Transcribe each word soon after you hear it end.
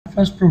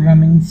First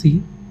programming in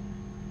C,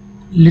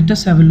 let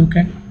us have a look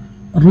at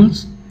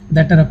rules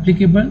that are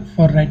applicable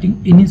for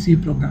writing any C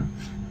program.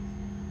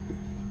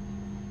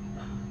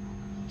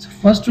 So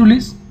first rule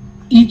is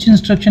each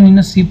instruction in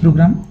a C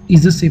program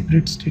is a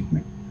separate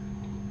statement.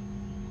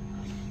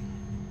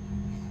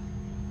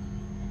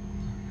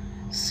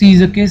 C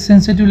is a case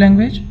sensitive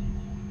language,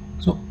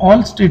 so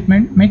all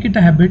statement, make it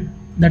a habit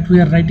that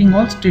we are writing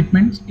all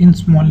statements in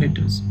small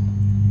letters.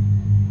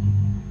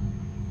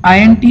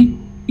 int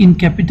in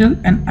capital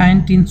and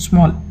int in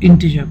small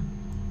integer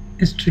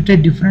is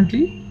treated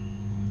differently.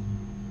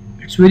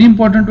 It's very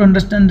important to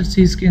understand that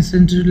C is case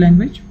sensitive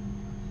language.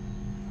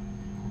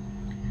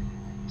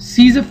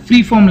 C is a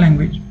free form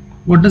language.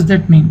 What does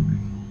that mean?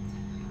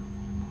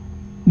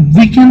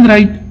 We can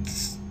write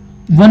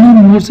one or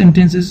more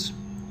sentences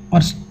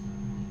or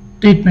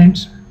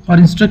statements or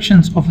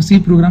instructions of a C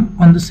program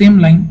on the same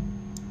line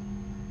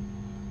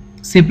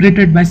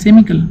separated by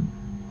semicolon.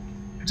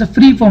 It's a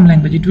free form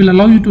language. It will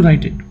allow you to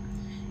write it.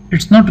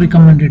 It's not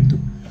recommended though.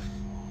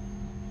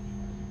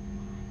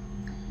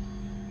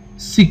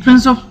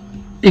 Sequence of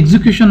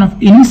execution of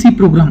any C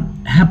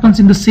program happens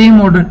in the same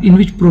order in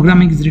which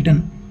programming is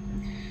written.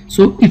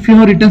 So if you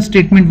have written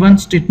statement 1,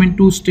 statement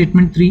 2,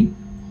 statement 3,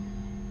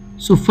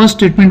 so first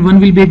statement 1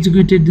 will be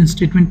executed, then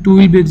statement 2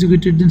 will be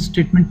executed, then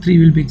statement 3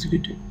 will be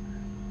executed.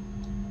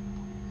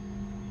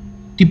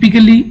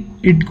 Typically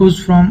it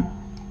goes from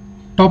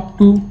top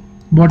to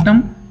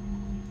bottom,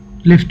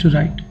 left to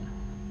right.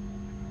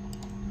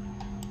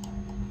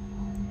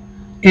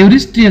 Every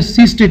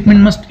C statement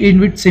must end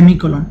with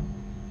semicolon.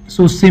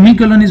 So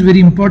semicolon is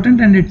very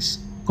important and it's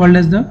called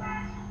as the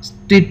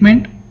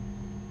statement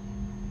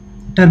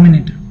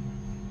terminator.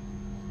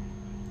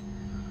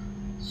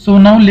 So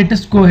now let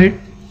us go ahead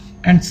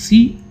and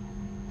see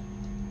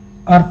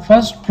our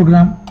first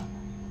program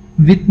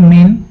with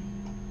main,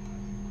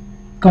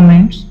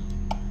 comments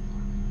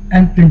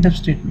and printf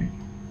statement.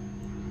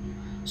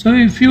 So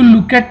if you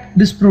look at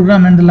this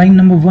program and the line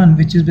number 1,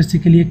 which is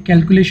basically a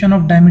calculation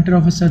of diameter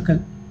of a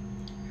circle,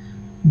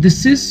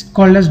 this is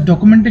called as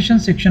documentation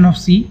section of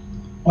C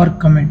or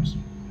comments.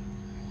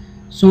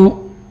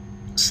 So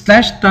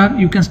slash star,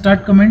 you can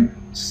start comment,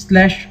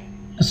 slash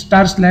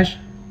star slash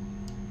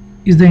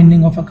is the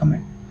ending of a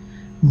comment.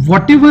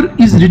 Whatever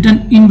is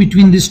written in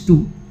between these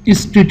two is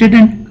stated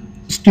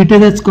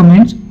as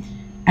comments,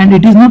 and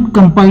it is not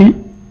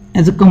compiled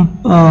as a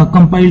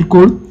compiled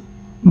code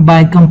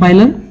by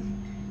compiler,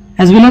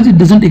 as well as it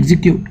doesn't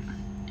execute.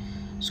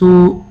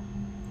 So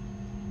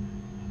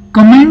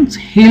comments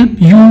help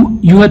you,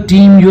 your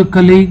team, your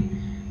colleague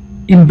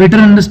in better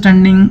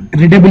understanding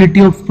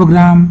readability of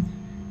program.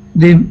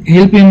 They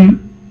help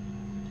in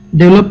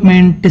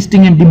development,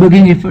 testing and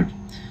debugging effort.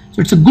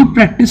 So it's a good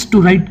practice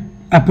to write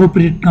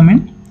appropriate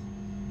comment,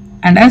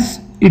 and as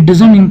it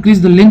doesn't increase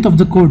the length of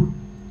the code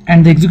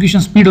and the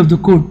execution speed of the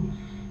code,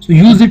 so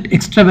use it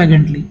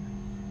extravagantly.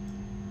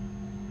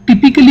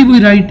 Typically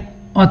we write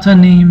author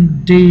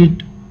name,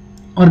 date,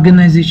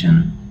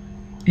 organization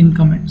in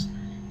comments.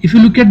 If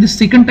you look at the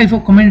second type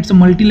of comment, it's a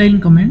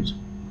multi-line comment.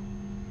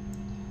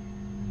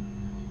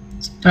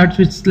 Starts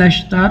with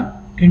slash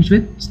star, ends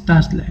with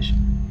star slash.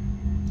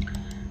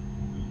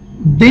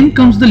 Then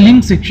comes the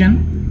link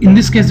section. In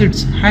this case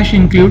it's hash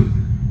include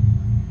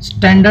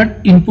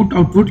standard input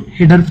output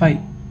header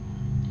file.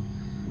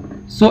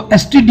 So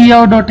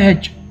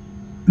stdr.h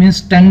means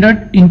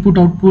standard input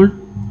output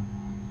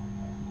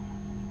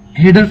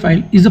header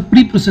file is a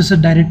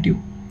preprocessor directive.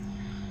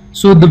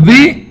 So the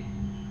way,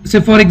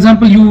 say for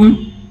example,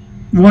 you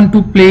want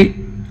to play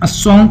a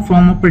song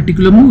from a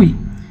particular movie,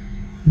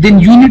 then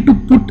you need to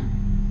put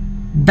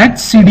that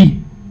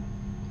CD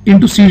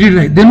into CD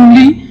drive, then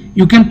only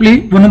you can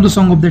play one of the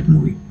song of that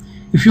movie.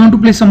 If you want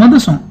to play some other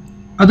song,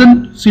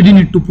 other CD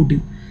need to put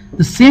in.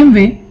 The same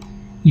way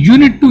you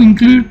need to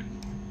include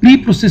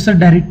preprocessor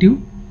directive.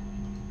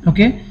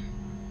 Okay,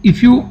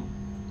 if you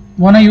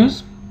want to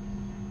use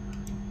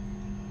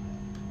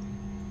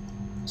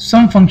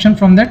some function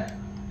from that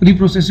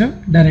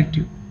preprocessor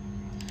directive.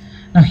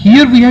 Now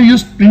here we have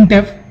used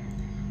printf.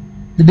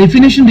 The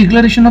definition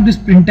declaration of this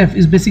printf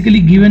is basically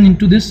given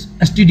into this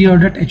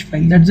stdr.h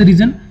file. That's the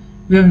reason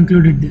we have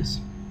included this.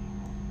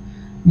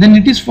 Then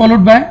it is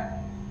followed by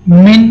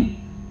main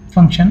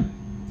function.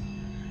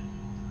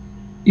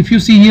 If you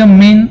see here,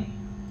 main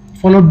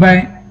followed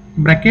by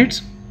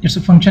brackets, it's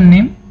a function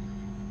name.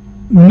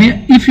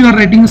 If you are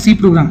writing a C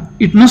program,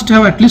 it must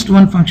have at least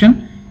one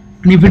function,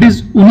 and if it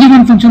is only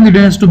one function, then it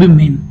has to be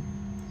main.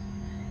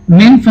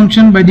 Main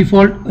function by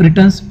default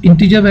returns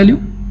integer value.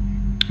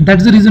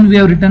 That's the reason we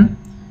have written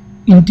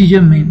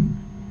integer main.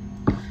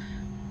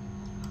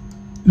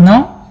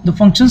 Now the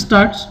function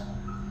starts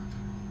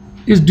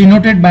is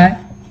denoted by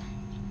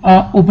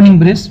a opening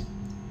brace,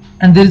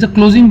 and there is a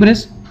closing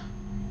brace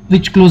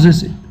which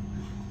closes it.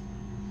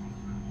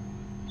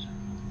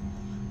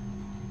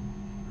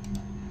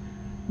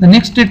 The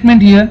next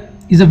statement here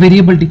is a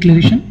variable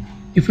declaration.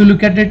 If you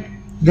look at it,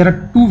 there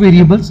are two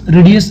variables,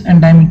 radius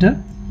and diameter,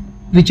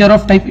 which are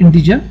of type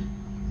integer,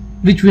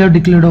 which we have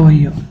declared over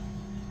here.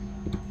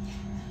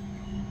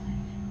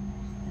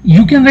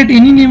 You can write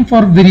any name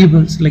for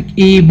variables like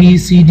a, b,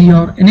 c, d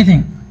or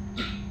anything,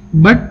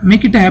 but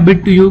make it a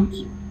habit to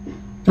use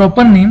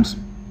proper names,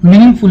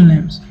 meaningful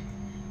names.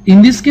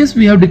 In this case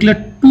we have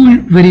declared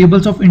two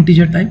variables of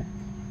integer type.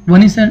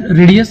 One is a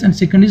radius and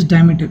second is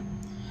diameter.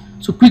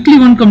 So quickly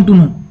one come to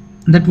know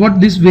that what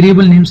these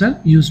variable names are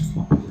used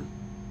for.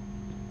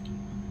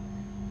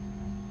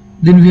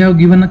 Then we have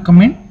given a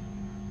comment.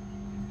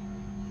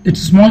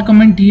 It's a small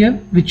comment here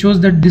which shows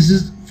that this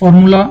is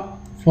formula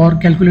for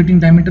calculating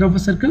diameter of a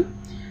circle,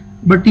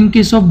 but in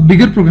case of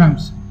bigger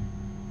programs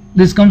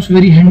this comes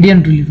very handy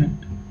and relevant.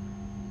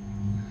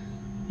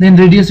 Then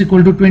radius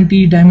equal to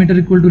 20, diameter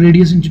equal to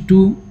radius into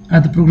 2 are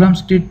the program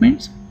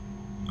statements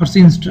or C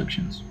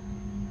instructions.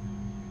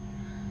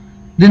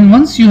 Then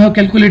once you have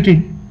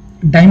calculated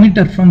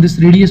diameter from this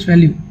radius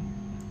value,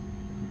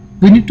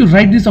 we need to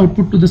write this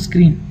output to the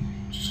screen.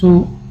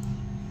 So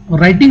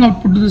writing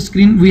output to the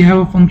screen, we have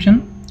a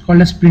function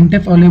called as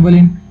Printf available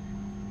in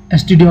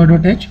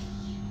stdio.h.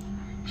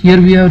 Here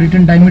we have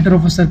written diameter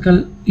of a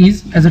circle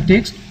is as a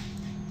text,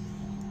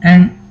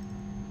 and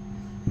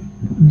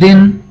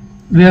then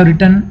we have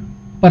written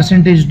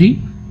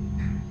 %d.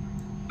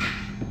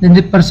 Then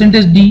the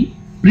 %d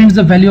prints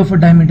the value of a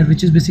diameter,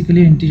 which is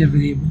basically an integer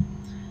variable.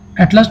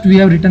 At last we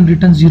have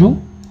written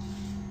 0,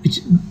 which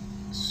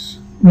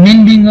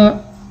main being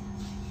a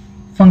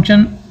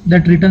function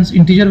that returns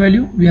integer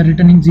value, we are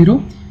returning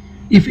 0.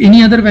 If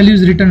any other value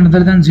is written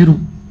other than 0,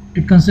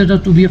 it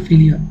considers to be a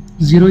failure.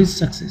 0 is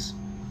success.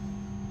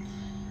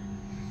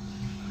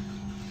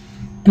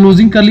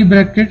 Closing curly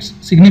brackets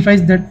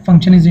signifies that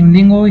function is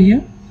ending over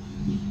here.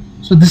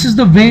 So this is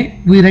the way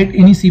we write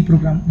any C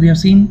program. We have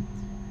seen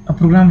a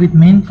program with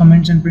main,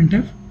 comments and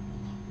printf.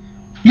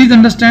 Please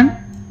understand,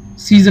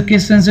 C is a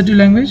case sensitive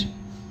language.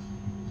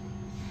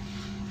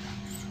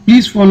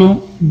 Please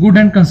follow good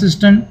and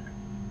consistent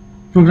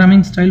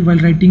programming style while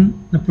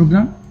writing the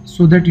program,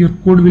 so that your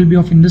code will be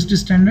of industry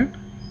standard.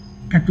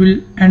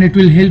 It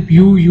will help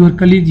you, your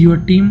colleagues, your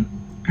team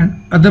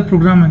and other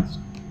programmers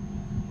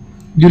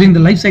during the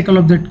life cycle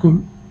of that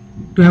code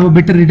to have a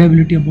better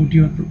readability about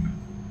your program.